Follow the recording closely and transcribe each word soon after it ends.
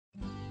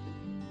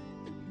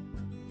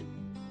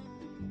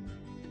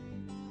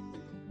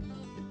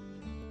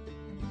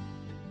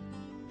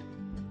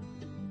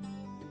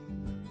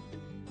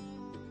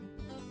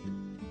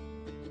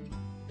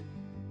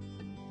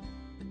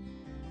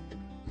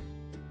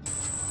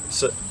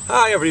So,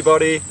 hi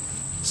everybody.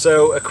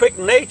 So a quick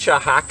nature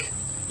hack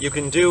you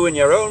can do in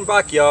your own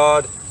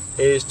backyard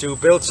is to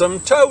build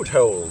some toad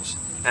holes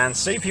and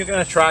see if you can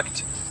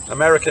attract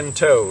American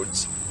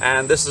toads.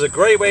 And this is a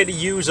great way to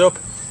use up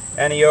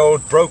any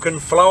old broken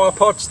flower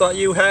pots that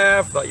you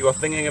have that you are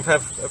thinking of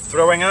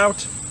throwing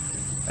out.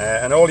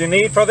 And all you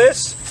need for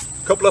this,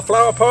 a couple of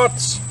flower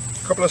pots,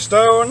 a couple of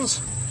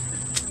stones,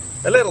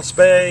 a little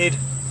spade,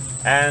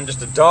 and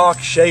just a dark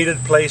shaded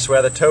place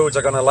where the toads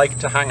are going to like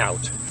to hang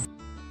out.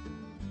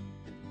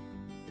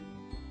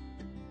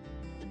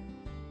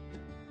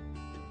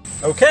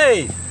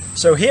 Okay,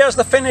 so here's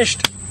the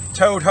finished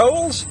toad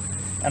holes,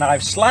 and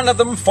I've slanted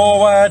them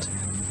forward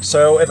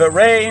so if it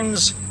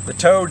rains the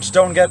toads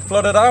don't get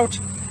flooded out.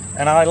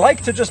 And I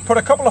like to just put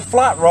a couple of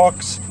flat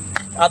rocks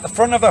at the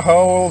front of the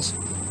holes,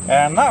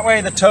 and that way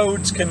the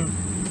toads can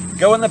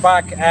go in the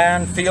back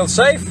and feel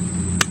safe.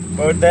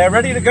 But they're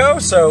ready to go,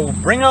 so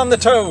bring on the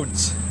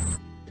toads.